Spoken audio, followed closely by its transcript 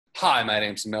Hi, my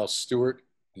name's Mel Stewart,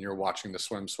 and you're watching the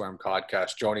SwimSwam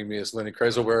podcast. Joining me is Lenny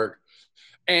Krayzelburg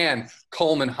and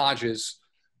Coleman Hodges,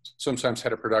 SwimSwam's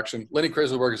head of production. Lenny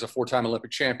Krayzelburg is a four-time Olympic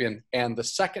champion and the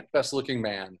second best-looking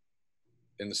man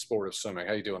in the sport of swimming.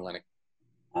 How you doing, Lenny?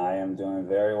 I am doing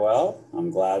very well.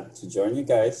 I'm glad to join you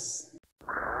guys.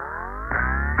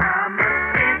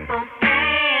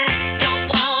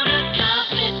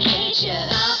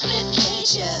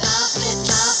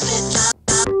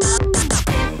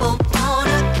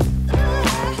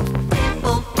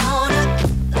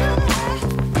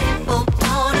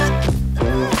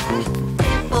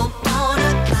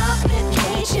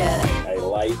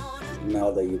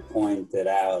 That you pointed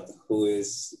out who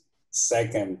is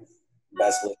second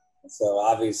best looking. So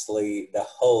obviously the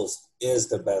host is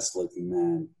the best looking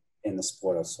man in the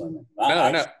sport of swimming.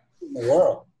 No. In the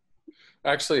world.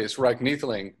 Actually, it's Reich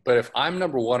Niethling. But if I'm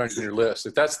number one on your list,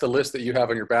 if that's the list that you have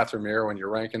on your bathroom mirror when you're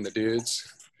ranking the dudes,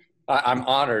 I'm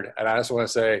honored. And I just want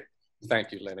to say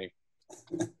thank you, Lenny.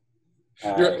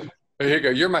 Here you go.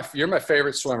 You're my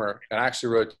favorite swimmer. And I actually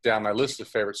wrote down my list of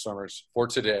favorite swimmers for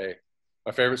today.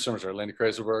 My favorite swimmers are Lenny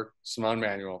Krayzelburg, Simone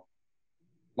Manuel,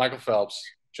 Michael Phelps,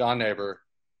 John Neighbor,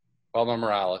 Palma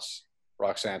Morales,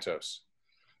 Rock Santos.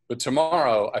 But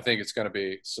tomorrow, I think it's going to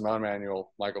be Simone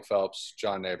Manuel, Michael Phelps,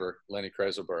 John Neighbor, Lenny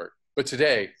Krayzelburg. But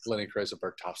today, Lenny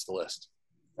Krayzelburg tops the list.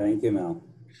 Thank you, Mel.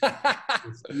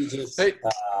 You just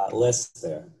list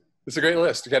there. It's a great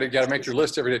list. You got to make your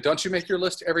list every day. Don't you make your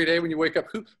list every day when you wake up?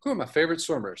 Who are my favorite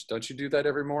swimmers? Don't you do that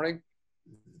every morning?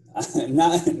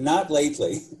 Not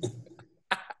lately.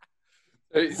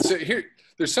 So here,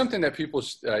 there's something that people,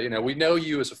 we know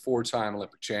you as a four-time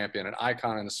Olympic champion, an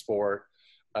icon in the sport,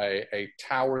 a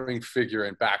towering figure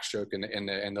in backstroke in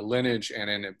the lineage and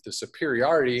in the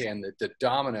superiority and the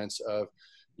dominance of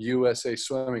USA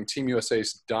swimming, Team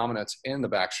USA's dominance in the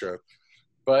backstroke.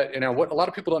 But what a lot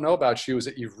of people don't know about you is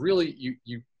that you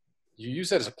use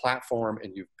that as a platform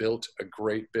and you've built a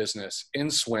great business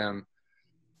in swim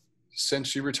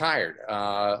since you retired,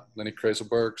 Lenny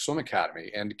Krayzelburg Swim Academy.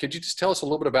 And could you just tell us a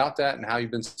little bit about that and how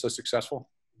you've been so successful?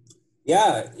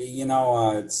 Yeah,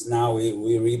 it's now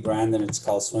we rebranded. It's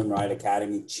called Swim Ride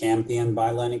Academy, championed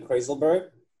by Lenny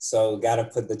Krayzelburg. So got to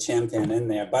put the champion in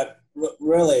there. But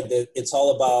really, it's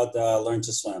all about learn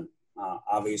to swim.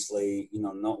 Obviously,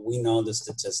 we know the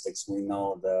statistics. We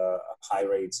know the high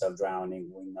rates of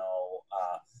drowning. We know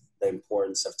the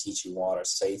importance of teaching water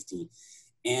safety.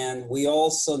 And we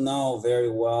also know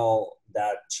very well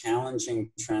that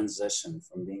challenging transition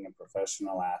from being a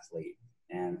professional athlete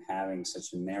and having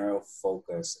such a narrow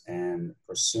focus and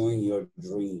pursuing your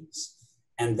dreams.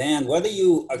 And then whether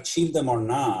you achieve them or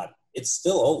not, it's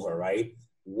still over, right?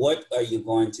 What are you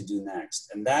going to do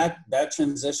next? And that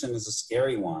transition is a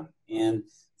scary one. And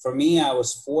for me, I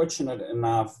was fortunate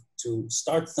enough to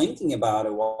start thinking about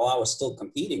it while I was still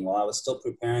competing, while I was still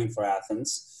preparing for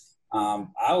Athens.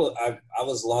 I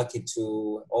was lucky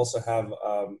to also have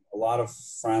a lot of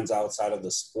friends outside of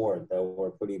the sport that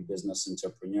were pretty business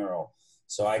entrepreneurial.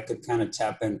 So I could kind of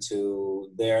tap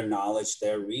into their knowledge,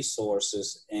 their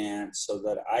resources, and so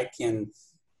that I can,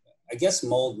 I guess,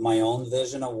 mold my own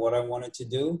vision of what I wanted to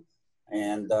do.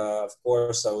 And of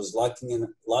course, I was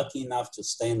lucky enough to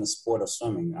stay in the sport of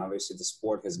swimming. Obviously, the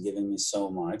sport has given me so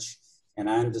much, and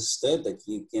I understood that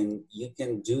you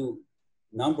can do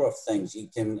number of things. You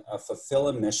can fulfill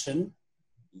a mission,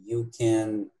 you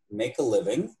can make a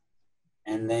living,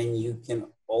 and then you can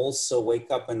also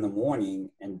wake up in the morning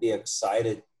and be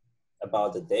excited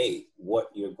about the day, what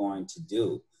you're going to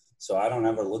do. So I don't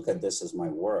ever look at this as my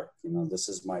work. This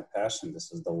is my passion.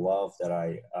 This is the love that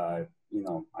I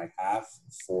have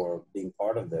for being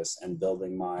part of this and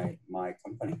building my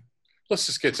company. Let's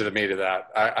just get to the meat of that.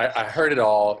 I heard it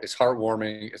all. It's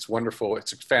heartwarming. It's wonderful.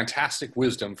 It's a fantastic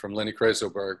wisdom from Lenny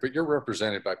Krayzelburg, but you're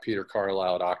represented by Peter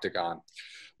Carlisle at Octagon,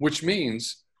 which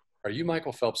means, are you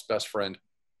Michael Phelps' best friend?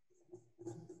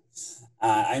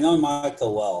 I know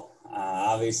Michael well.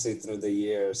 Obviously, through the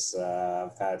years,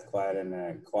 I've had quite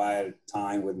a quiet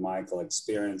time with Michael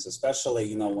experience,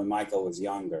 especially, when Michael was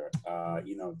younger.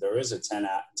 There is a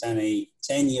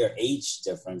 10-year age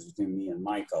difference between me and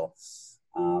Michael.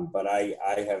 But I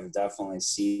have definitely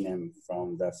seen him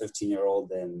from the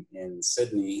 15-year-old in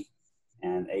Sydney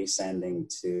and ascending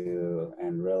to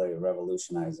and really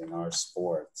revolutionizing our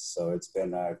sport. So it's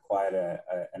been quite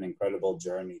an incredible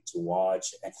journey to watch.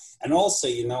 And also,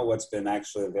 what's been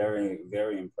actually very,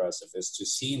 very impressive is to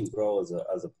see him grow as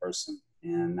a person.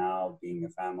 And now being a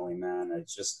family man,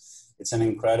 it's an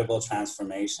incredible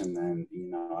transformation. And,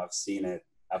 I've seen it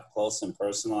up close and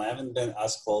personal. I haven't been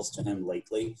as close to him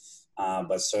lately,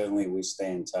 but certainly we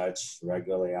stay in touch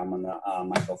regularly. I'm on the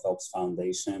Michael Phelps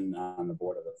Foundation, on the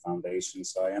board of the foundation,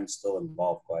 so I am still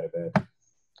involved quite a bit.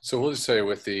 So we'll just say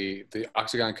with the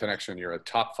Octagon Connection, you're a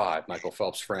top 5 Michael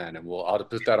Phelps friend, and I'll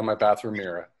put that on my bathroom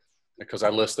mirror because I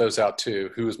list those out too.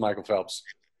 Who is Michael Phelps?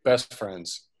 Best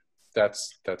friends.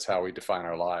 That's how we define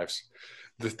our lives.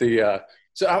 Here's the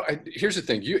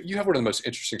thing. You have one of the most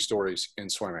interesting stories in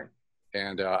swimming.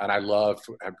 And I love,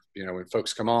 when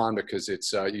folks come on because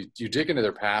it's, you dig into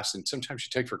their past and sometimes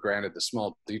you take for granted the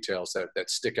small details that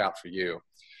stick out for you.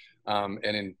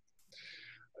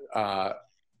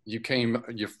 Your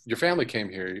family came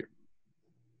here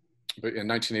in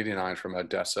 1989 from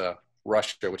Odessa,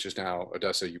 Russia, which is now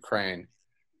Odessa, Ukraine.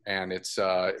 And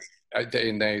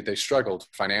they struggled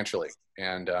financially.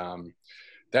 And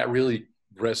that really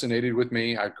resonated with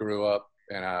me. I grew up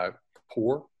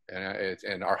poor,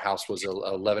 and our house was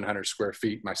 1,100 square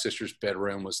feet. My sister's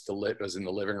bedroom was in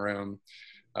the living room.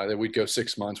 That we'd go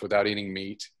 6 months without eating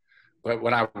meat. But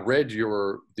when I read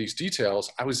these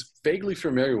details, I was vaguely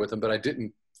familiar with them, but I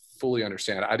didn't fully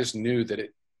understand. I just knew that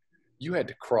you had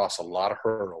to cross a lot of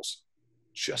hurdles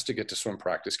just to get to swim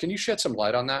practice. Can you shed some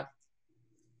light on that?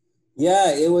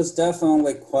 Yeah, it was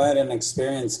definitely quite an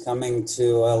experience coming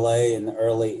to LA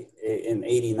in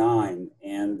 '89.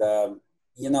 And,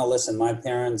 listen, my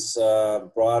parents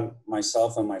brought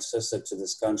myself and my sister to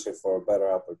this country for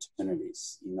better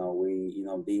opportunities.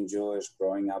 Being Jewish,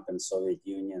 growing up in Soviet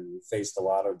Union, we faced a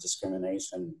lot of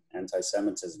discrimination,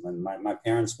 anti-Semitism, and my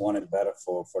parents wanted better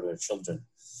for their children.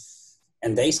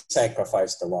 And they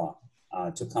sacrificed a lot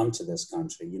to come to this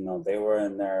country. They were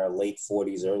in their late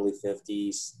 40s, early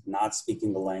 50s, not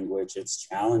speaking the language. It's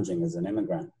challenging as an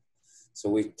immigrant. So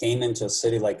we came into a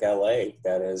city like LA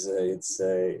that is it's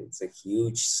a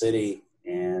huge city,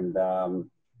 and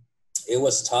it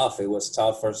was tough. It was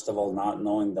tough, first of all, not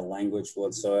knowing the language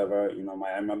whatsoever.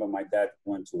 I remember my dad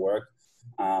went to work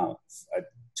at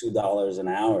 $2 an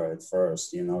hour at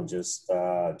first.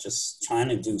 Just trying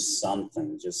to do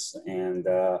something.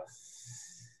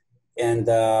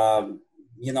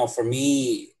 For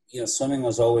me, swimming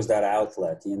was always that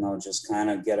outlet. Just kind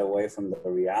of get away from the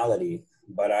reality.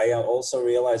 But I also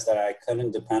realized that I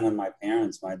couldn't depend on my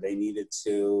parents. They needed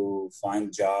to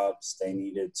find jobs.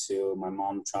 My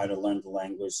mom tried to learn the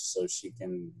language so she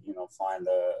can, find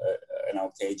an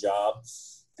okay job.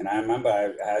 And I remember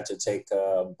I had to take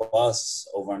a bus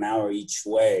over an hour each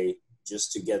way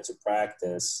just to get to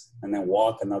practice, and then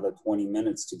walk another 20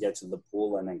 minutes to get to the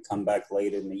pool, and then come back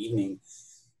late in the evening,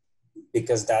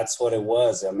 because that's what it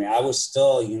was. I mean, I was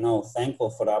still,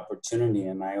 thankful for the opportunity.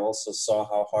 And I also saw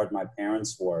how hard my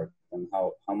parents worked and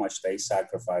how much they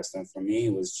sacrificed. And for me,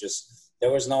 it was just,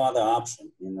 there was no other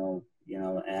option,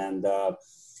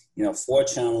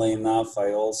 fortunately enough,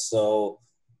 I also,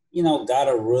 got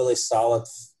a really solid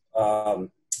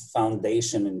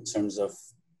foundation in terms of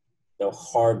the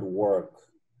hard work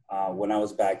when I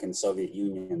was back in Soviet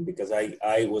Union, because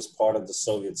I was part of the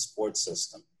Soviet sports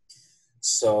system.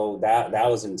 So that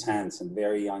was intense at a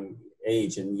very young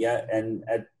age. And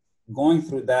at going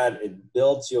through that, it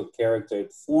builds your character,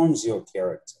 it forms your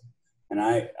character. And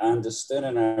I understood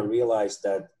and I realized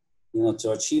that,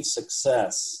 to achieve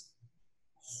success,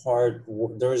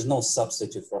 there is no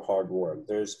substitute for hard work.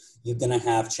 You're going to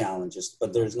have challenges,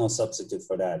 but there's no substitute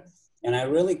for that. And I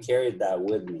really carried that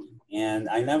with me. And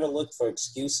I never looked for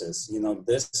excuses.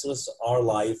 This was our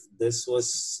life. This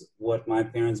was what my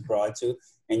parents brought to.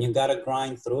 And you got to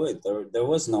grind through it. There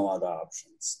was no other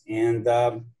options. And,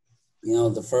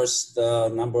 the first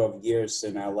number of years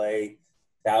in LA,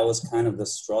 that was kind of the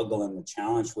struggle and the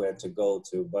challenge we had to go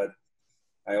to. But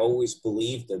I always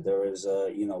believed that there is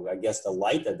I guess the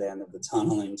light at the end of the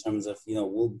tunnel in terms of,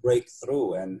 we'll break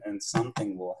through and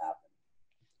something will happen.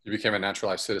 You became a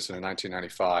naturalized citizen in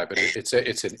 1995, but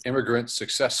it's an immigrant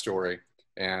success story.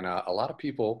 And a lot of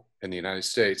people in the United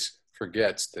States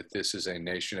forgets that this is a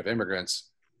nation of immigrants.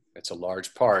 It's a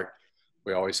large part.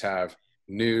 We always have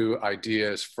new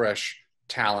ideas, fresh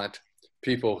talent,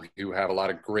 people who have a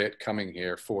lot of grit coming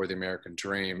here for the American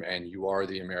dream, and you are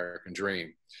the American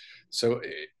dream. So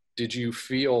did you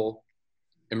feel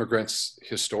immigrants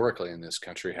historically in this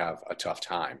country have a tough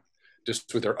time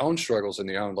just with their own struggles and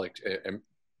their own,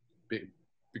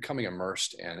 becoming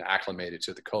immersed and acclimated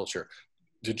to the culture?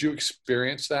 Did you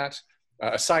experience that?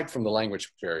 Aside from the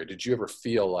language barrier, did you ever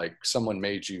feel like someone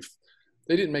they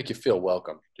didn't make you feel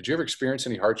welcome? Did you ever experience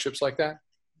any hardships like that?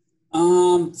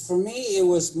 For me, it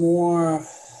was more,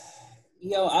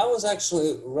 I was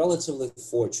actually relatively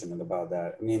fortunate about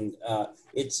that. I mean,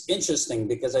 it's interesting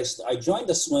because I joined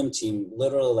the swim team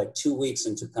literally like 2 weeks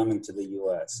into coming to the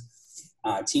U.S.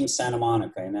 Team Santa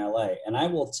Monica in L.A. And I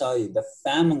will tell you, the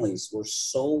families were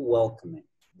so welcoming.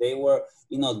 They were,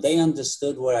 they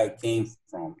understood where I came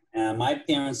from. And my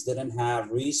parents didn't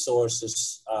have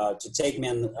resources to take me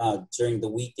in, during the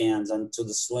weekends and to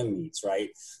the swim meets, right?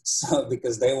 So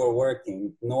because they were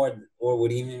working, or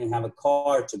would even have a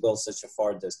car to go such a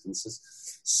far distances.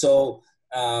 So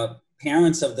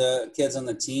parents of the kids on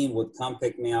the team would come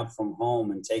pick me up from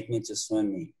home and take me to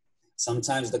swim meet.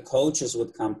 Sometimes the coaches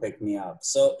would come pick me up.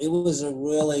 So it was a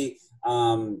really,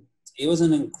 it was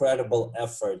an incredible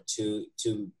effort to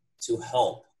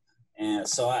help. And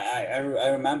so I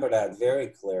remember that very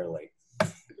clearly.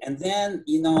 And then,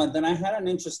 and then I had an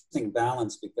interesting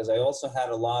balance because I also had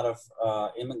a lot of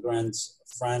immigrants,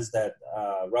 friends that,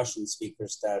 Russian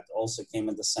speakers that also came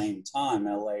at the same time.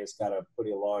 LA has got a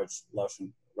pretty large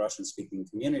Russian speaking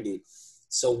community.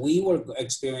 So we were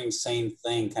experiencing the same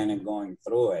thing, kind of going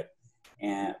through it.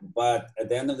 But at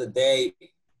the end of the day,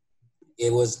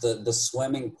 it was the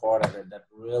swimming part of it that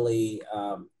really,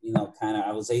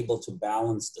 I was able to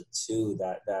balance the two,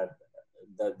 that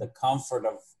the comfort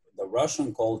of the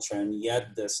Russian culture and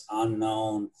yet this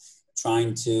unknown,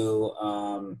 trying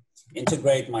to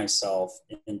integrate myself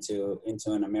into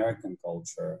an American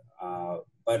culture.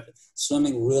 But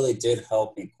swimming really did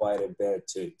help me quite a bit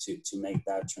to make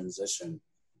that transition.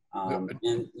 And,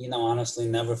 honestly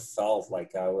never felt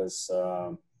like I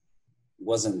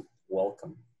wasn't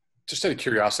welcome. Just out of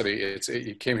curiosity,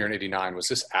 you came here in '89. Was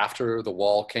this after the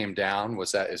wall came down?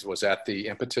 Was that the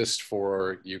impetus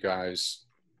for you guys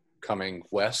coming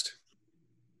west?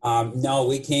 No,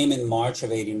 we came in March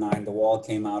of '89. The wall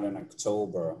came out in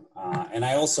October. And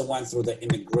I also went through the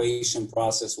immigration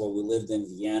process where we lived in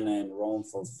Vienna and Rome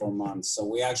for 4 months. So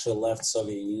we actually left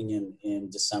Soviet Union in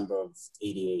December of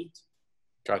 '88.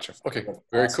 Gotcha. Okay.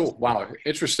 Very cool. Wow.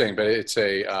 Interesting. But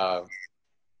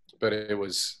it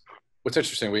was, what's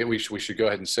interesting, we should go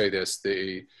ahead and say this.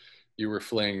 You were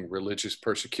fleeing religious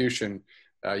persecution.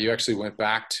 You actually went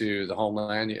back to the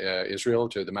homeland, Israel,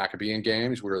 to the Maccabean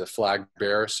Games. We were the flag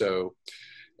bearer. So,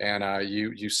 and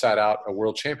you sat out a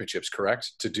World Championships,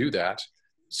 correct? To do that.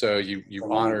 So you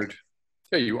honored,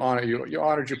 you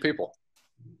honored your people.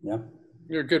 Yeah.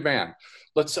 You're a good man.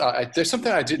 There's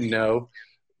something I didn't know,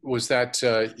 was that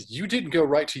you didn't go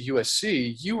right to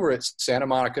USC. You were at Santa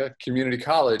Monica Community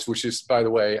College, which is, by the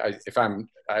way, if I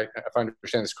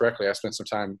understand this correctly, I spent some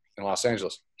time in Los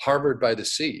Angeles. Harvard by the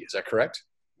Sea, is that correct?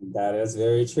 That is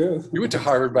very true. You went to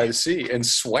Harvard by the Sea and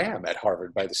swam at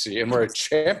Harvard by the Sea and were a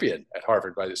champion at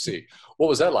Harvard by the Sea. What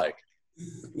was that like?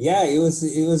 Yeah, it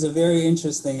was a very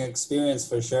interesting experience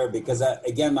for sure, because I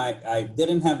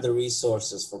didn't have the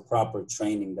resources for proper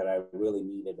training that I really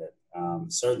needed it.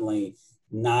 Certainly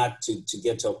not to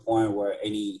get to a point where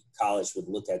any college would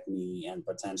look at me and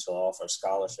potentially offer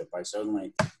scholarship. I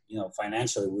certainly,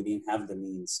 financially, we didn't have the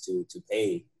means to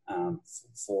pay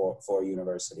for a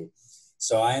university.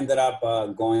 So I ended up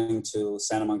going to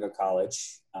Santa Monica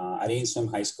College. I didn't swim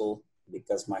high school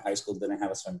because my high school didn't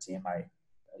have a swim team. I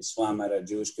swam at a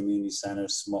Jewish community center,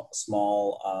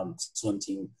 small swim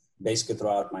team, basically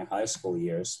throughout my high school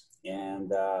years.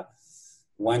 And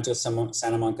went to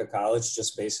Santa Monica College,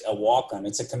 just basically a walk-on.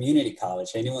 It's a community college.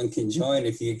 Anyone can join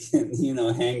if you can,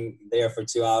 hang there for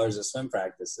 2 hours of swim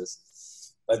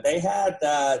practices. But they had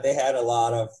a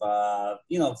lot of,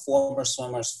 former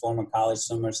swimmers, former college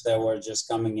swimmers that were just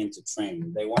coming into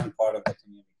training. They weren't part of the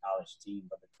community college team,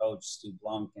 but the coach, Stu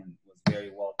Blumkin, was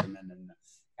very welcoming and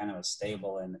kind of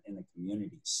stable in the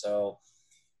community. So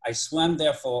I swam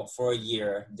there for a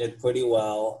year, did pretty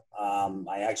well.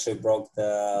 I actually broke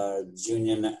the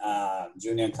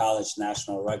junior college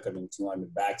national record in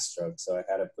 200 backstroke, so I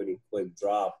had a pretty quick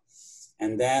drop.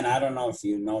 And then, I don't know if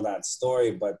you know that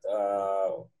story, but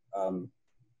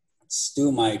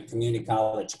Stu, my community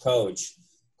college coach,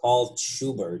 called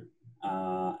Schubert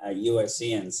at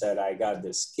USC and said, I got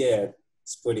this kid,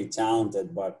 he's pretty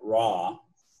talented but raw,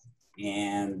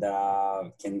 and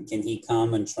can he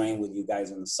come and train with you guys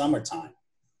in the summertime?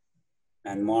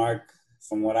 And Mark,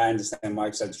 from what I understand,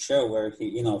 Mark said, sure,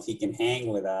 if he can hang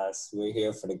with us, we're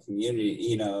here for the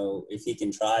community, if he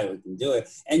can try, we can do it.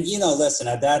 And, listen,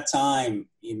 at that time,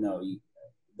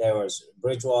 there was,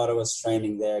 Bridgewater was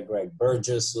training there, Greg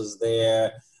Burgess was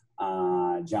there,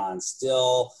 John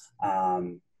Still,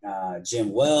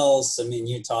 Jim Wells. I mean,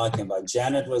 you're talking about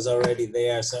Janet was already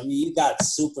there. So, I mean, you got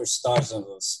superstars of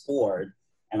the sport.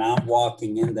 And I'm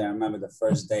walking in there. I remember the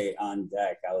first day on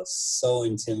deck. I was so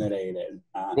intimidated.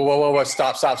 Whoa.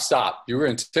 Stop. You were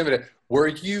intimidated. Were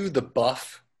you the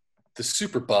buff, the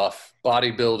super buff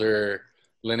bodybuilder,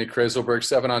 Lenny Krayzelburg,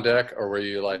 7 on deck, or were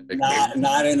you like Not in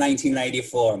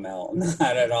 1994, Mel.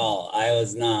 Not at all. I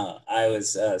was not. I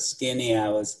was skinny. I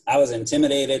was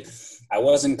intimidated. I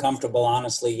wasn't comfortable,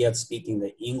 honestly, yet speaking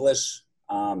the English,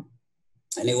 and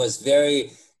it was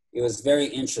very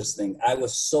interesting. I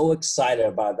was so excited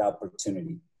about the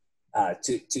opportunity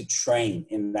to train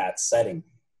in that setting,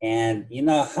 and you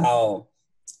know how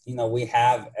we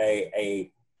have an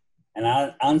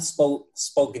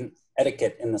unspoken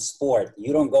etiquette in the sport.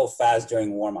 You don't go fast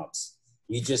during warm-ups.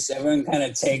 Everyone kind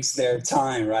of takes their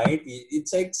time, right? It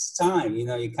takes time,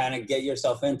 you kind of get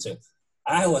yourself into.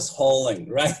 I was holing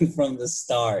right from the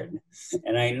start.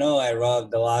 And I know I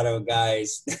rubbed a lot of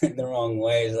guys the wrong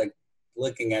way, like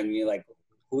looking at me like,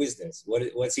 who is this?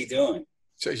 What's he doing?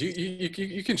 So you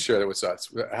can share that with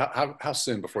us. How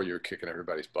soon before you were kicking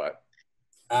everybody's butt?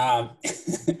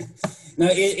 No,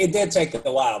 it did take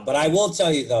a while, but I will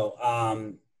tell you though,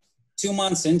 2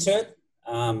 months into it,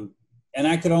 and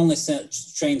I could only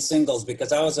train singles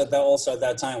because I was also at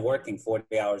that time working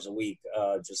 40 hours a week,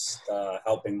 just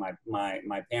helping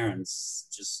my parents,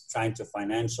 just trying to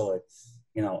financially,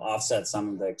 offset some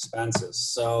of the expenses.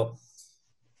 So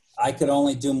I could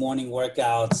only do morning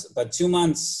workouts, but 2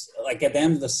 months, like at the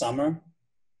end of the summer,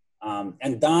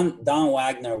 and Don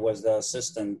Wagner was the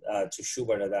assistant to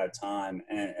Schubert at that time.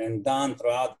 And Don,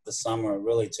 throughout the summer,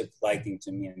 really took liking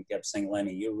to me and kept saying,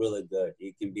 Lenny, you're really good.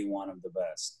 You can be one of the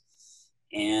best.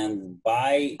 And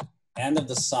by end of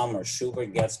the summer,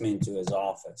 Schubert gets me into his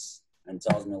office and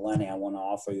tells me, Lenny, I want to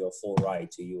offer you a full ride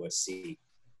to USC.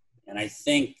 And I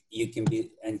think you can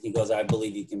be, and he goes, I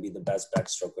believe you can be the best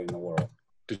backstroker in the world.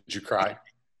 Did you cry?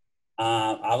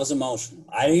 I was emotional.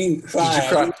 I didn't cry. Did you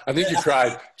cry? I think you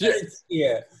cried.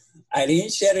 Yeah. I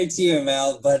didn't shed a tear,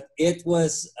 Mel, but it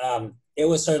was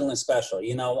certainly special.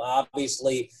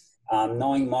 Obviously,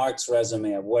 knowing Mark's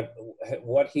resume of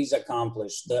what he's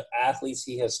accomplished, the athletes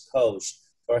he has coached,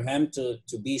 for him to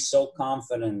be so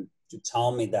confident to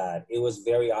tell me that, it was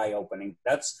very eye-opening.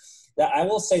 I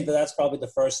will say that's probably the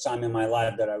first time in my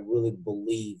life that I really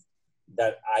believe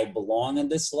that I belong at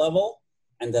this level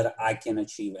and that I can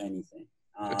achieve anything.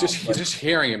 Just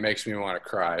hearing it makes me want to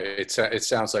cry. It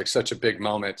sounds like such a big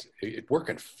moment.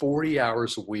 Working 40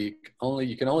 hours a week,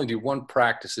 you can only do one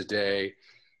practice a day,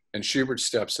 and Schubert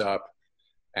steps up,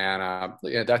 and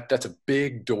that's a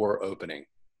big door opening.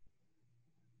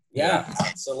 Yeah,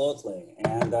 absolutely.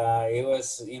 And it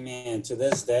was, to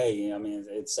this day,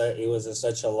 it was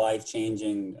such a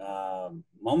life-changing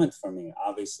moment for me.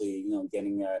 Obviously,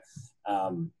 getting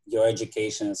your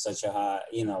education at such a high,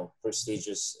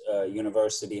 prestigious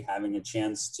university, having a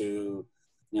chance to,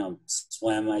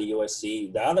 swim at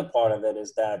USC. The other part of it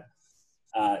is that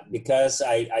because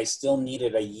I still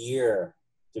needed a year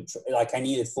I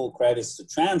needed full credits to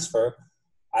transfer,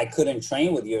 I couldn't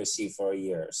train with USC for a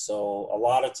year. So a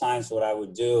lot of times what I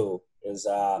would do is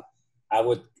I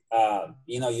would,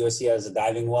 USC has a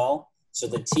diving well. So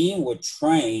the team would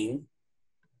train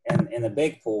in a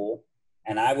big pool,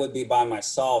 and I would be by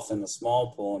myself in the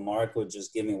small pool, and Mark would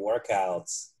just give me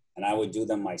workouts, and I would do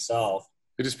them myself.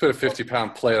 You just put a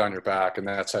 50-pound plate on your back, and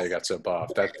that's how you got so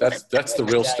buff. That's the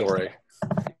real story.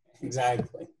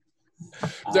 Exactly.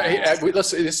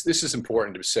 This is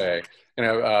important to say.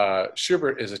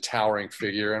 Schubert is a towering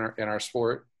figure in our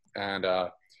sport, and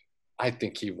I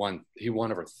think he won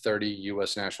over 30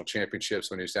 U.S. national championships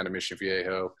when he was down to Mission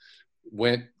Viejo.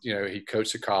 He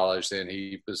coached at college, then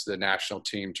he was the national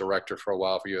team director for a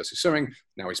while for USC Swimming.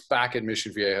 Now he's back at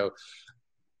Mission Viejo.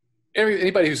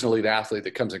 Anybody who's an elite athlete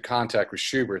that comes in contact with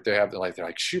Schubert, they're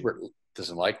like, Schubert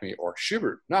doesn't like me, or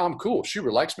Schubert, no, I'm cool.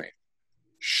 Schubert likes me.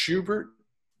 Schubert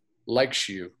likes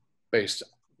you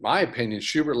my opinion,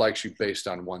 Schubert likes you based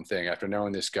on one thing. After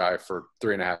knowing this guy for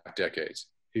 3.5 decades,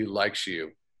 he likes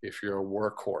you if you're a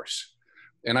workhorse.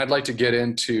 And I'd like to get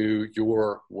into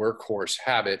your workhorse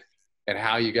habit and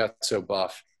how you got so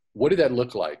buff. What did that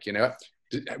look like?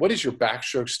 What is your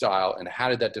backstroke style, and how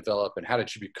did that develop, and how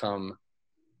did you become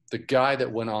the guy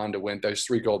that went on to win those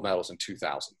 3 gold medals in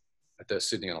 2000 at the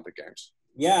Sydney Olympic Games?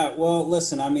 Yeah, well,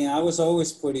 listen, I was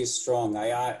always pretty strong.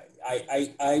 I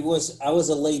was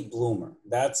a late bloomer.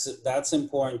 That's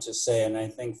important to say. And I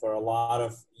think for a lot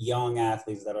of young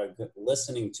athletes that are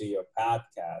listening to your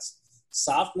podcast,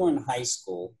 sophomore in high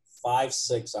school,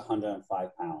 5'6",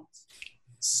 105 pounds.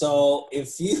 So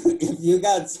if you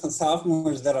got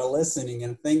sophomores that are listening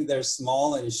and think they're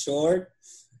small and short,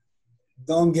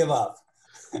 don't give up.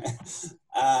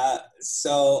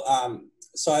 So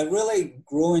I really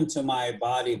grew into my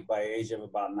body by age of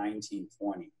about 19,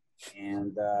 20.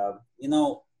 And,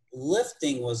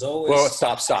 lifting was always. Well,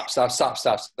 stop.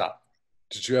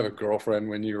 Did you have a girlfriend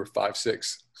when you were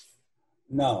 5'6"?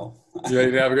 No. Yeah, you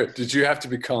didn't have a good. Did you have to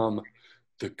become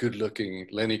the good-looking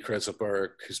Lenny Krayzelburg,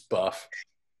 who's buff?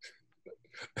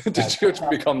 Did you have to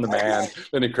become the man,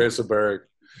 Lenny Krayzelburg?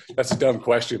 That's a dumb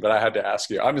question, but I had to ask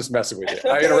you. I'm just messing with you.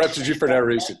 I interrupted you for no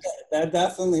reason. That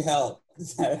definitely helped.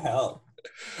 That helped.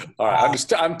 All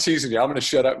right, I'm teasing you. I'm going to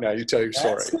shut up now. You tell your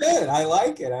story. That's good. I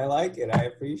like it. I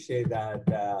appreciate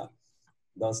that.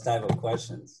 Those type of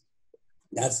questions.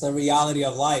 That's the reality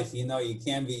of life. You know, you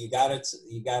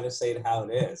gotta say it how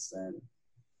it is.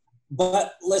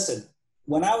 But listen,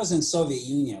 when I was in Soviet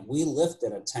Union, we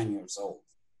lifted at 10 years old.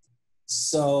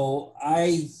 So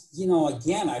I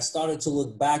started to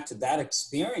look back to that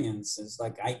experience. It's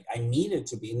like I needed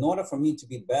to be, in order for me to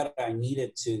be better, I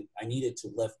needed to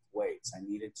lift weights. I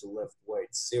needed to lift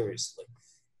weights seriously.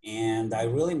 And I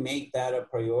really made that a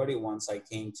priority once I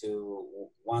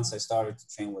started to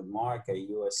train with Mark at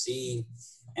USC.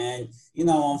 And,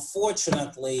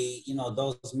 unfortunately,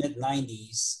 those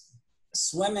mid-90s,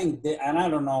 swimming, and I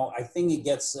don't know, I think it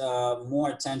gets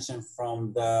more attention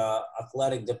from the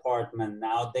athletic department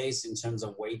nowadays in terms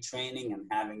of weight training and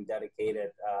having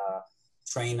dedicated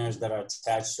trainers that are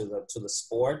attached to the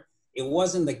sport. It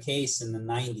wasn't the case in the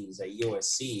 90s at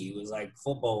USC. It was like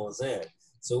football was it.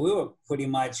 So we were pretty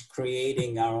much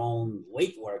creating our own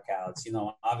weight workouts.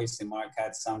 Obviously Mark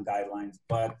had some guidelines,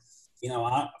 but,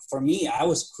 for me, I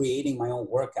was creating my own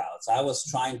workouts. I was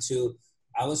trying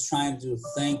to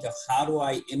think of how do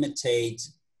I imitate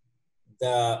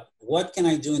what can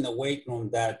I do in the weight room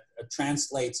that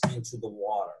translates into the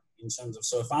water in terms of,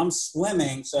 so if I'm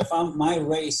swimming, my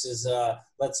race is,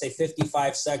 let's say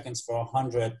 55 seconds for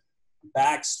 100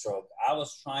 backstroke. I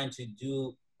was trying to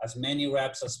do as many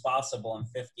reps as possible in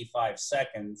 55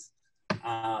 seconds,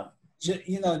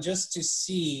 just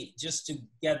to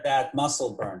get that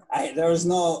muscle burn. There was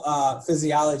no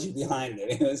physiology behind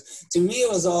it. To me, it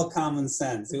was all common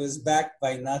sense. It was backed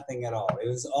by nothing at all. It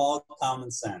was all common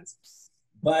sense.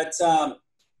 But,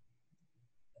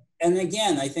 and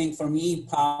again, I think for me,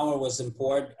 power was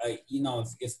important.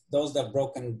 If those that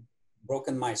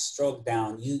broken my stroke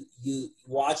down, you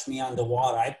watch me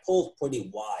underwater, I pulled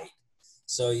pretty wide.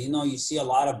 So, you see a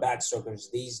lot of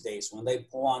backstrokers these days, when they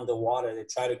pull underwater, they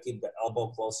try to keep the elbow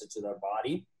closer to their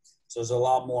body. So there's a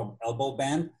lot more elbow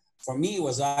bend. For me, it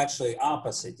was actually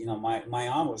opposite. My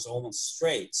arm was almost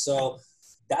straight. So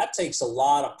that takes a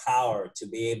lot of power to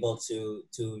be able to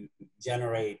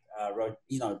generate,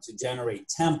 generate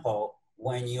tempo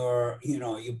when you're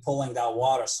pulling that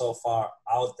water so far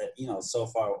out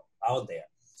there.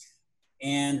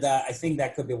 And I think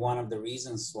that could be one of the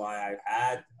reasons why I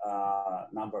had a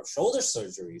number of shoulder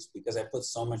surgeries, because I put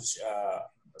so much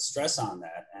stress on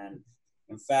that. And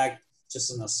in fact,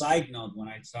 just on a side note, when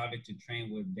I started to train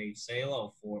with Dave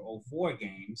Salo for 04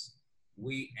 games,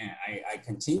 I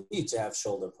continued to have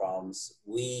shoulder problems.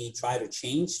 We tried to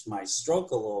change my stroke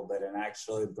a little bit and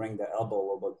actually bring the elbow a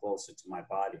little bit closer to my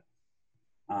body.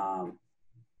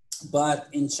 But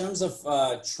in terms of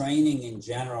training in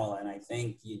general, and I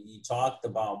think you talked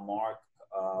about Mark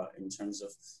in terms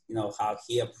of, how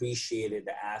he appreciated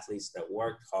the athletes that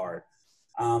worked hard.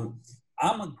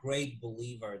 I'm a great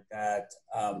believer that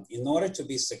in order to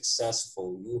be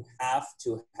successful, you have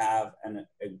to have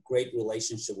a great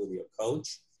relationship with your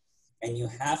coach, and you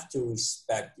have to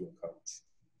respect your coach.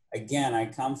 Again, I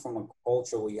come from a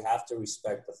culture where you have to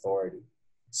respect authority.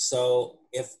 So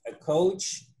if a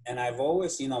coach, and I've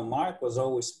always, Mark was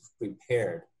always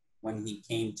prepared when he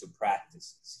came to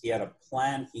practices. He had a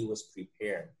plan, he was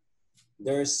prepared.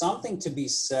 There is something to be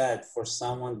said for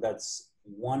someone that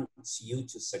wants you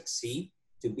to succeed,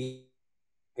 to be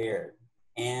prepared.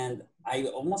 And I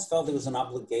almost felt it was an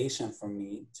obligation for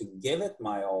me to give it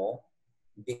my all,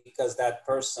 because that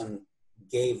person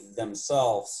gave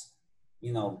themselves,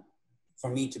 for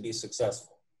me to be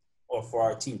successful, or for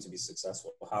our team to be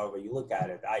successful, however you look at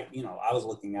it. I was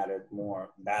looking at it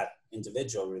more that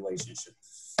individual relationship.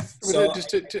 So just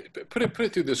to put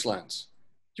it through this lens,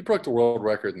 you broke the world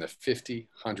record in the 50,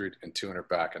 100, and 200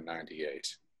 back in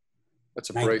 98. That's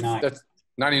a break. 99. That's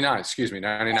 99. Excuse me,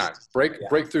 99.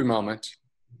 Breakthrough moment.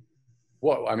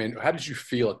 How did you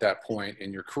feel at that point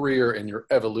in your career and your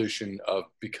evolution of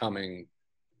becoming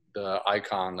the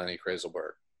icon Lenny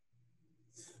Krayzelburg?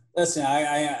 Listen,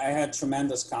 I had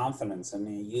tremendous confidence. I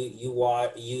mean,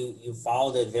 you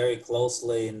followed it very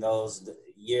closely in those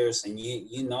years, and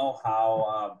you know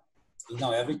how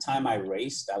every time I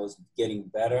raced, I was getting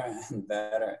better and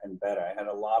better and better. I had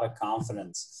a lot of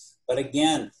confidence. But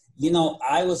again,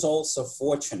 I was also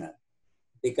fortunate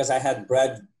because I had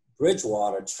Brad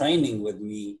Bridgewater training with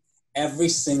me every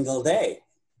single day.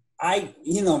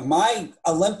 My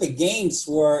Olympic Games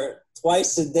were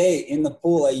twice a day in the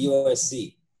pool at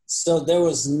USC. So there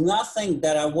was nothing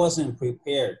that I wasn't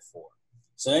prepared for.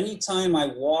 So anytime I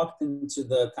walked into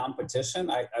the competition,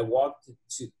 I walked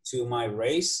to my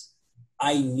race,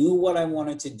 I knew what I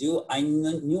wanted to do. I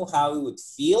knew how it would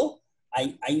feel.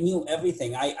 I knew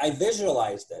everything. I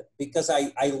visualized it because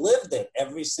I lived it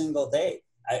every single day.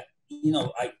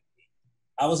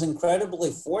 I was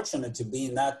incredibly fortunate to be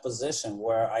in that position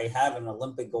where I have an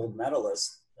Olympic gold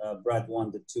medalist, Brett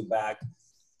won the 2 back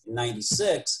in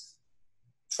 '96,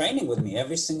 training with me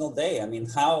every single day. I mean,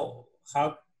 how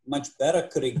much better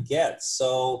could it get?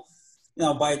 So,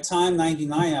 by the time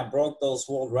 '99, I broke those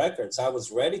world records. I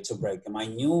was ready to break them. I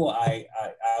knew I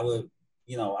would,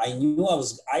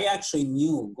 I actually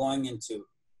knew going into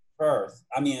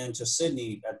into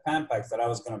Sydney at Pan Pac that I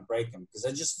was going to break them because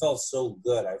I just felt so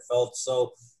good. I felt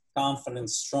so confident,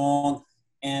 strong,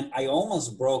 and I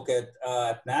almost broke it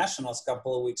at Nationals a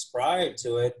couple of weeks prior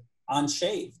to it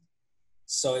unshaved.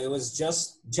 So it was it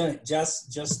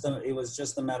was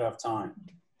just a matter of time.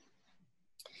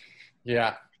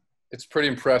 Yeah, it's pretty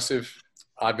impressive.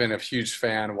 I've been a huge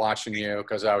fan watching you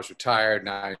because I was retired and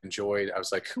I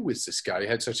was like, who is this guy? He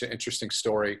had such an interesting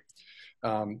story.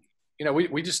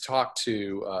 We just talked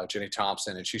to Jenny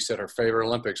Thompson, and she said her favorite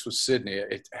Olympics was Sydney.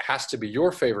 It has to be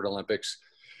your favorite Olympics.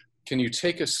 Can you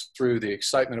take us through the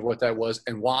excitement of what that was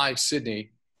and why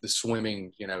Sydney, the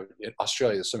swimming,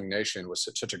 Australia, the swimming nation, was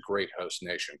such a great host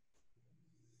nation?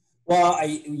 Well,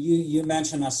 you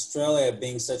mentioned Australia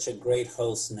being such a great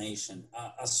host nation.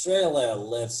 Australia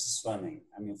lives swimming.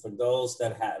 I mean, for those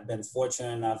that have been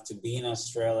fortunate enough to be in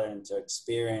Australia and to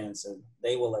experience it,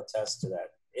 they will attest to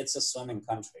that. It's a swimming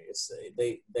country.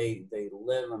 They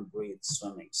live and breathe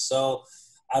swimming. So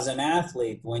as an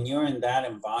athlete, when you're in that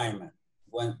environment,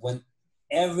 when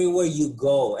everywhere you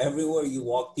go, everywhere you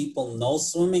walk, people know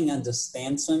swimming,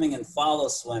 understand swimming, and follow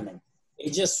swimming,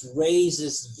 it just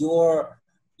raises your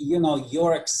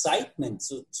excitement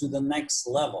to the next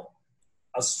level.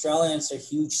 Australians are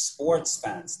huge sports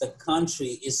fans. The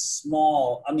country is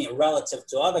small. I mean, relative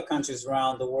to other countries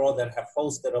around the world that have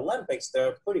hosted Olympics, they're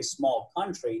a pretty small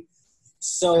country.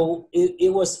 So it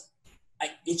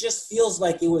just feels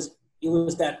like it was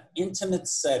that intimate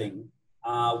setting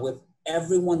with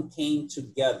everyone came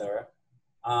together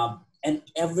and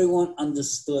everyone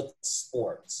understood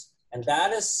sports. And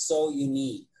that is so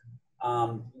unique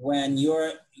when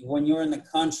you're in a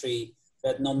country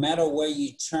that no matter where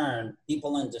you turn,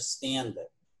 people understand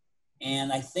it.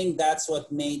 And I think that's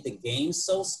what made the game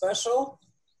so special.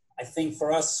 I think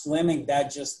for us swimming,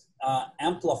 that just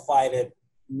amplified it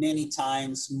many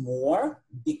times more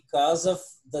because of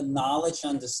the knowledge,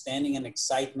 understanding, and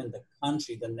excitement the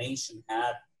country, the nation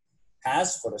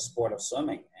has for the sport of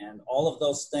swimming. And all of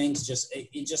those things,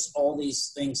 all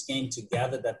these things came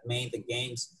together that made the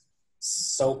games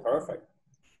so perfect.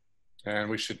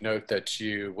 And we should note that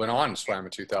you went on and swam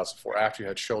in 2004 after you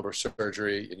had shoulder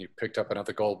surgery, and you picked up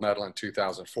another gold medal in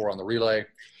 2004 on the relay.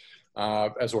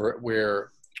 As we're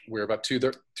about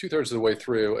two-thirds of the way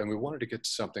through, and we wanted to get to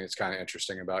something that's kind of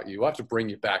interesting about you. We'll have to bring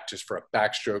you back just for a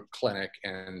backstroke clinic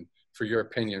and for your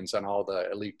opinions on all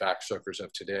the elite backstrokers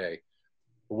of today.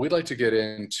 But we'd like to get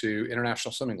into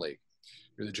International Swimming League.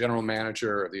 You're the general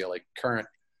manager of the LA Current.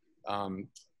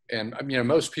 And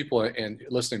most people in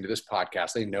listening to this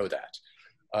podcast, they know that.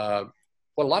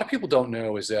 What a lot of people don't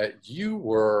know is that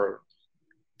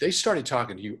they started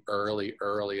talking to you early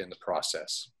in the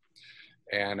process.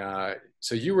 And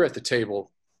so you were at the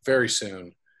table very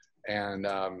soon. And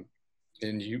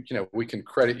we can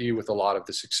credit you with a lot of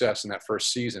the success in that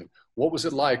first season. What was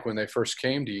it like when they first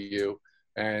came to you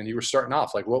and you were starting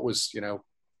off? Like, what were the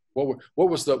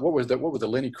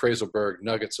Lenny Krayzelburg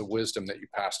nuggets of wisdom that you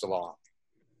passed along?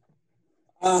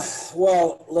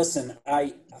 Well, listen,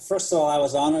 first of all, I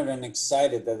was honored and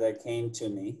excited that they came to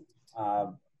me.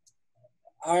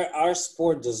 Our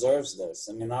sport deserves this.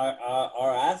 I mean,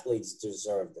 our athletes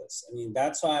deserve this. I mean,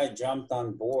 that's why I jumped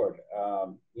on board.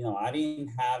 I didn't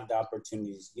have the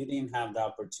opportunities. You didn't have the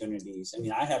opportunities. I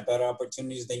mean, I had better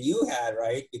opportunities than you had,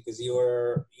 right? Because you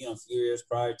were, a few years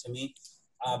prior to me.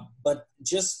 But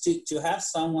just to have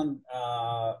someone,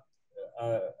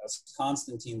 as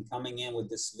Constantine coming in with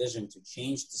this vision to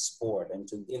change the sport and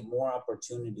to give more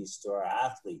opportunities to our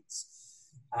athletes,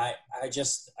 I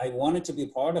wanted to be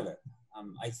part of it.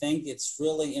 I think it's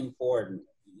really important,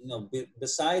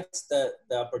 besides the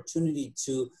opportunity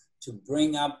to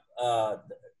bring up,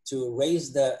 to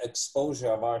raise the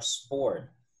exposure of our sport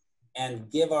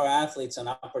and give our athletes an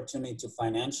opportunity to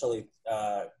financially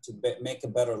make a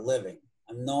better living.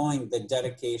 knowing the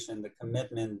dedication, the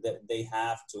commitment that they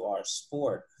have to our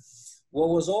sport. What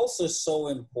was also so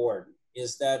important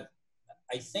is that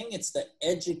I think it's the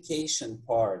education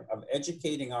part of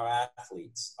educating our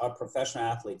athletes, our professional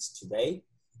athletes today,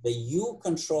 that you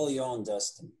control your own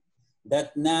destiny.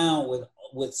 That now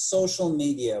with social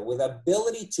media, with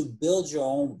ability to build your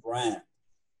own brand,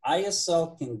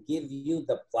 ISL can give you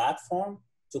the platform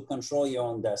to control your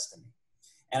own destiny.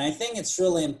 And I think it's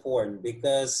really important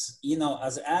because, you know,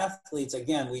 as athletes,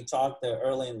 again, we talked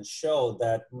early in the show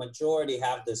that majority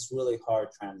have this really hard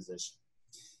transition.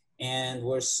 And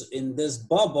we're in this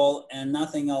bubble and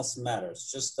nothing else matters.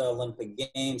 Just the Olympic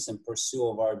Games and pursuit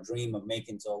of our dream of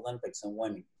making to Olympics and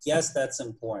winning. Yes, that's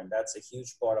important. That's a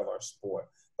huge part of our sport.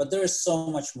 But there is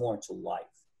so much more to life.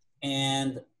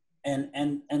 And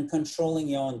controlling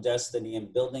your own destiny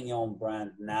and building your own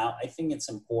brand now, I think it's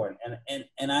important.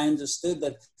 And I understood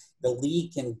that the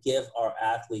league can give our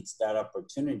athletes that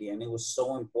opportunity. And it was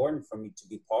so important for me to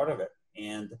be part of it.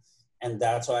 And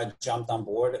that's why I jumped on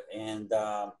board and,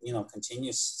 you know,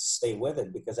 continue to stay with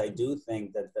it, because I do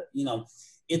think that, you know,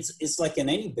 it's like in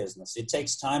any business. It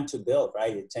takes time to build,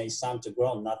 right? It takes time to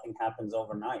grow. Nothing happens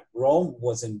overnight. Rome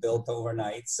wasn't built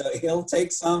overnight. So it'll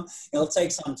take some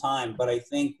time. But I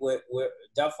think we're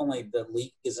definitely, the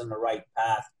league is in the right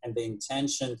path, and the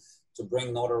intention to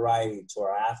bring notoriety to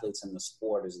our athletes in the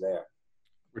sport is there.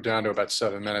 We're down to about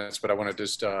 7 minutes, but I want to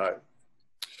just, that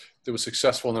was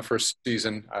successful in the first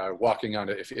season, walking on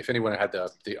it. If anyone had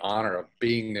the honor of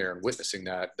being there and witnessing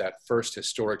that first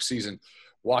historic season,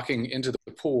 walking into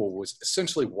the pool was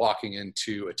essentially walking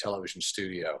into a television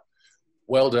studio.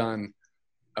 Well done.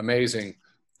 Amazing.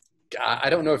 I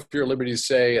don't know if you're at liberty to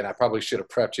say, and I probably should have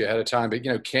prepped you ahead of time, but,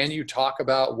 you know, can you talk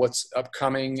about what's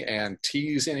upcoming and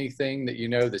tease anything that you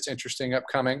know that's interesting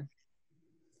upcoming?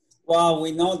 Well,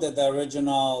 we know that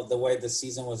the way the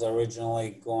season was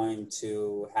originally going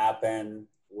to happen,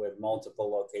 with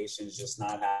multiple locations just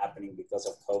not happening because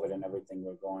of COVID and everything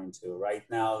we're going to. Right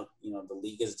now, you know, the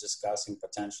league is discussing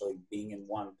potentially being in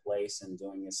one place and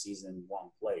doing a season in one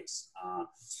place.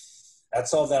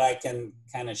 That's all that I can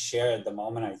kind of share at the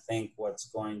moment. I think what's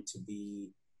going to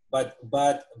be, but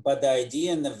the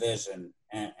idea and the vision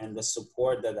and the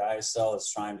support that ISL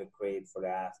is trying to create for the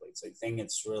athletes, I think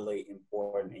it's really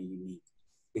important and unique,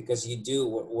 because you do,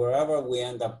 wherever we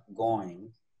end up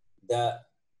going,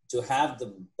 to have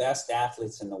the best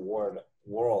athletes in the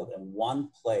world in one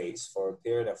place for a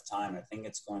period of time, I think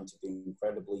it's going to be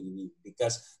incredibly unique,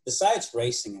 because besides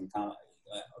racing and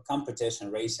competition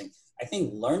racing, I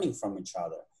think learning from each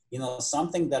other, you know,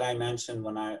 something that I mentioned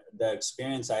the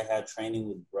experience I had training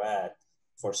with Brad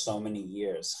for so many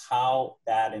years, how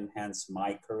that enhanced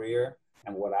my career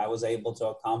and what I was able to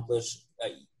accomplish,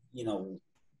 you know,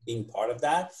 being part of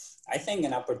that. I think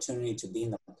an opportunity to be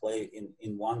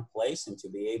in one place and to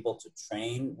be able to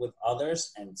train with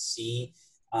others and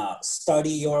study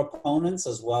your opponents,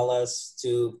 as well as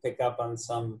to pick up on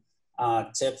some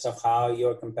tips of how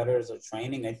your competitors are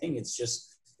training. I think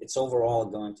it's overall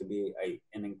going to be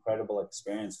an incredible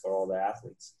experience for all the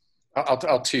athletes.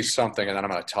 I'll tease something, and then I'm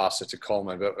going to toss it to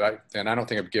Coleman. But I don't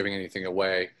think I'm giving anything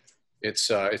away. It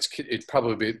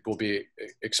probably will be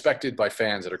expected by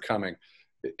fans that are coming.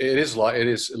 It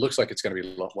looks like it's going to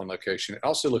be one location. It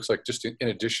also looks like, just in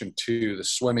addition to the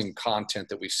swimming content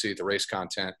that we see, the race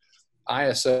content,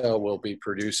 ISL will be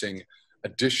producing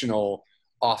additional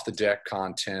off the deck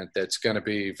content that's going to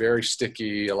be very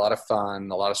sticky, a lot of fun,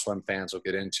 a lot of swim fans will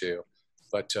get into.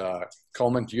 But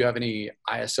Coleman, do you have any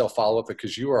ISL follow-up?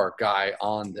 Because you are our guy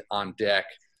on deck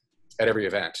at every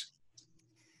event.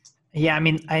 Yeah, I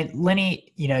mean,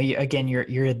 Lenny, you know,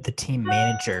 you're the team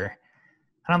manager.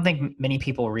 I don't think many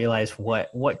people realize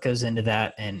what goes into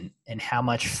that and how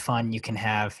much fun you can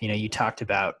have. You know, you talked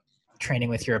about training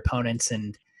with your opponents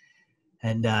and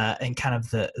kind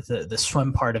of the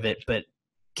swim part of it, but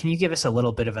can you give us a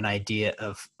little bit of an idea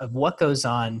of what goes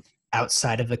on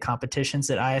outside of the competitions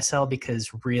at ISL? Because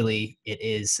really it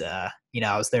is, you know,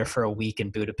 I was there for a week in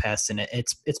Budapest, and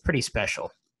it's pretty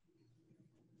special.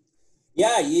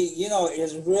 Yeah, you know,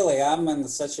 it's really, I'm in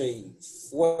such a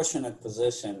fortunate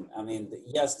position. I mean,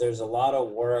 yes, there's a lot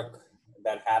of work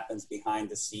that happens behind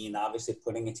the scene, obviously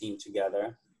putting a team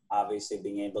together, obviously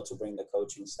being able to bring the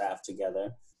coaching staff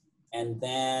together. And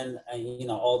then, you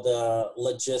know, all the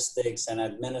logistics and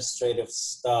administrative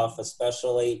stuff,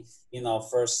 especially, you know,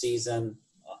 first season,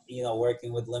 you know,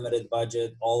 working with limited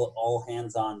budget, all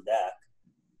hands on deck.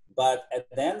 But at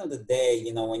the end of the day,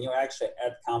 you know, when you're actually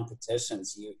at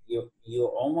competitions, you're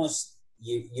almost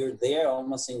you're there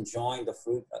almost enjoying the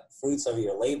fruits of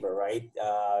your labor, right?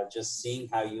 Just seeing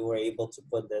how you were able to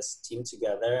put this team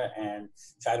together and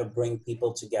try to bring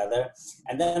people together,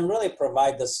 and then really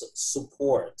provide the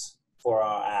support for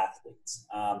our athletes.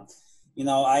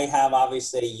 I have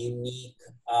obviously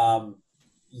I'm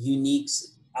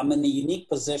in a unique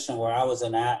position where I was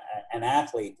an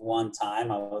athlete one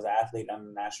time. I was an athlete on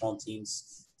the national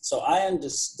teams. So I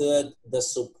understood the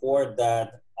support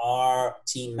that our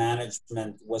team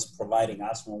management was providing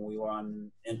us when we were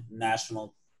on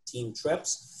national team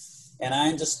trips. And I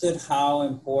understood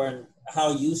how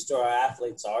used to our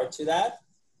athletes are to that.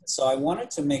 So I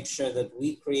wanted to make sure that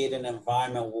we create an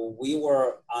environment where we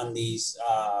were on these,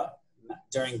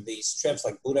 during these trips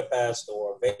like Budapest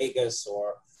or Vegas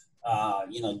or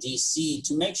DC,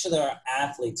 to make sure that our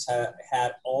athletes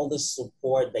had all the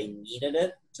support they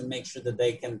needed to make sure that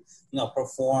they can,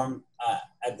 perform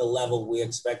at the level we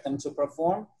expect them to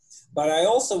perform. But I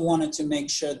also wanted to make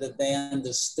sure that they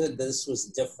understood this was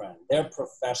different. They're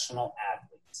professional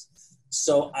athletes.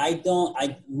 So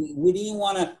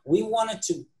we wanted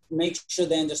to make sure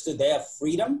they understood they have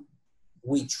freedom.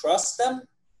 We trust them.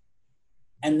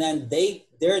 And then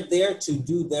they're there to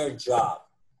do their job.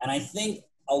 And I think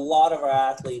a lot of our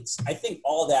athletes, I think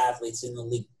all the athletes in the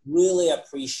league really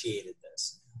appreciated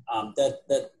this,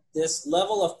 that this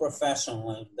level of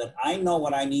professionalism, that I know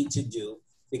what I need to do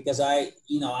because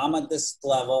I'm at this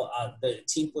level, the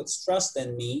team puts trust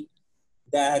in me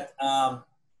that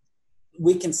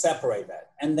we can separate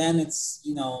that. And then it's,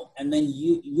 and then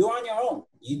you're on your own.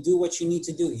 You do what you need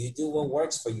to do. You do what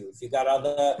works for you. If you got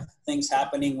other things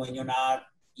happening when you're not,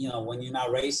 when you're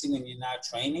not racing and you're not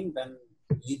training, then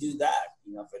you do that.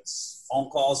 If it's phone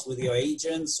calls with your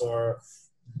agents or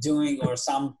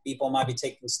some people might be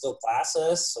taking still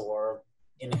classes or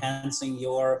enhancing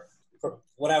your,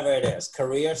 whatever it is,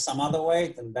 career some other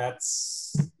way, then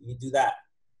you do that.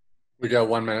 We got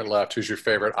 1 minute left. Who's your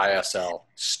favorite ISL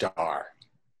star?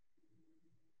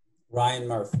 Ryan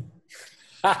Murphy.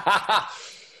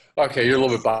 Okay, you're a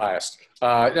little bit biased.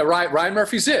 Ryan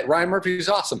Murphy's it. Ryan Murphy's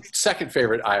awesome. Second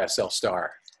favorite ISL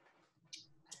star.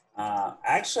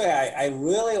 Actually, I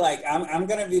really like, I'm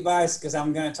going to be biased because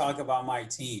I'm going to talk about my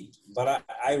team, but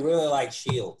I really like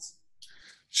Shields.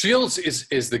 Shields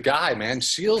is the guy, man.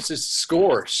 Shields is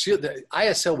score. The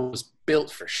ISL was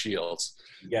built for Shields.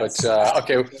 Yes. But,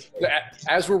 okay,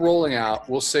 as we're rolling out,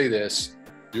 we'll say this.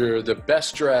 You're the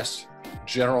best dressed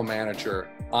general manager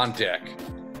on deck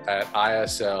at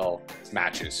ISL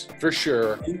matches, for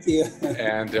sure. Thank you.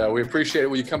 And we appreciate it.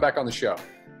 Will you come back on the show?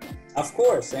 Of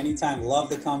course, anytime. Love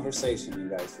the conversation, you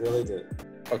guys. Really do.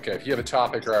 Okay, if you have a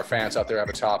topic or our fans out there have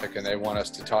a topic and they want us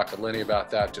to talk to Lenny about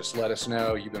that, just let us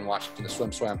know. You've been watching the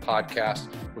SwimSwam podcast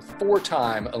with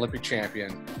 4-time Olympic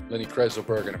champion Lenny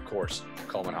Krayzelburg and, of course,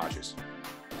 Coleman Hodges.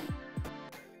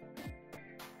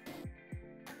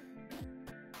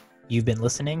 You've been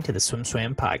listening to the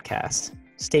SwimSwam podcast.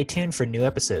 Stay tuned for new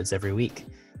episodes every week.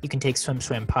 You can take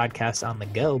SwimSwam podcast on the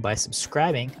go by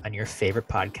subscribing on your favorite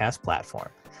podcast platform.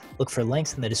 Look for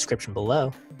links in the description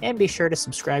below, and be sure to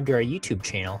subscribe to our YouTube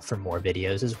channel for more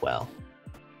videos as well.